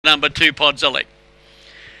number 2, Podzilek.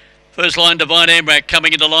 First line, Divine Amrak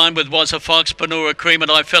coming into line with Was a Fox, Benora Cream and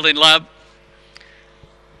I Fell in Love.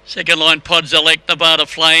 Second line, Podzilek, Nevada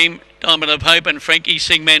Flame, Diamond of Hope and Frankie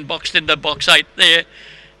Singman boxed into box 8 there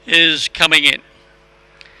is coming in.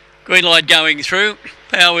 Green light going through.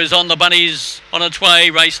 Power is on, the bunny's on its way,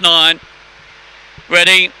 race 9.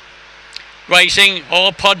 Ready. Racing,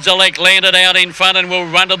 Podzilek landed out in front and will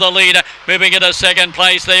run to the leader. Moving into second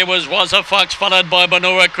place there was a Fox, followed by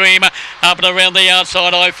Benora Cream. Up and around the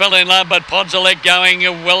outside, I Fell in Love, but Podzilek going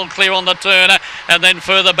well clear on the turn. And then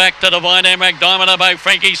further back to Divine Amrak, Diamond of Hope,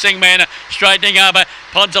 Frankie Singman straightening up.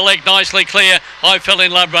 Podzilek nicely clear. I Fell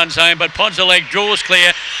in Love runs home, but Podzilek draws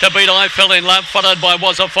clear to beat I Fell in Love, followed by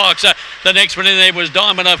Was a Fox. The next one in there was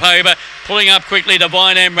Diamond of Hope. Pulling up quickly,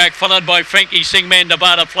 Divine Amrak, followed by Frankie Singman,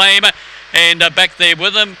 Nevada Flame. And back there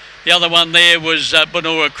with them, the other one there was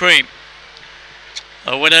Benora Cream.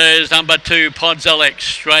 The winner is number 2, Podzilek,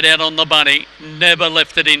 straight out on the bunny. Never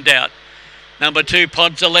left it in doubt. Number 2,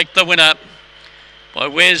 Podzilek, the winner by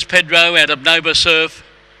Wes Pedro out of Nova Surf.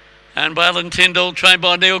 And by Alan Tyndall, trained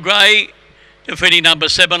by Neil Gray, defeating number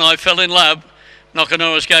 7, I Fell in Love.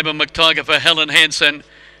 Nokonoris gave a McTiger for Helen Hansen.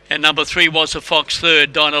 And number 3 Was a Fox,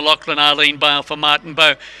 third. Dinah Lachlan, Arlene Bale for Martin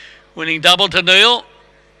Bowe. Winning double to Neil.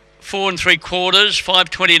 4 3/4,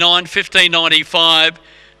 5.29, 15.95,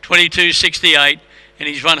 22.68, and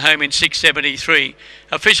he's run home in 6.73.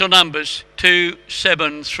 Official numbers 2,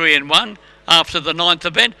 7, 3 and 1. After the 9th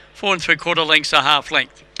event, 4 3/4 lengths are half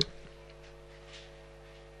length.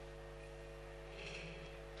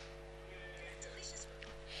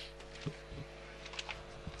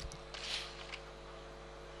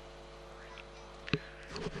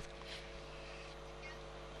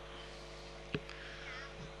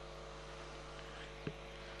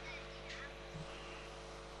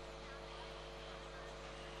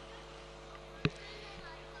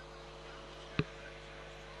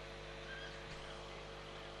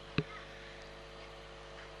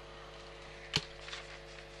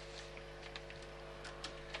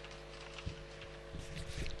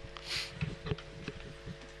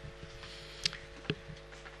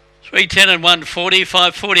 $3.10 and $1.40,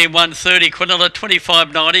 $5.40 and $1.30, Quinella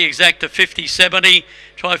 $25.90, Exacta $50.70,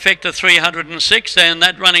 Trifecta $306, and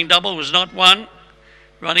that running double was not one.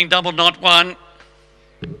 Running double not one.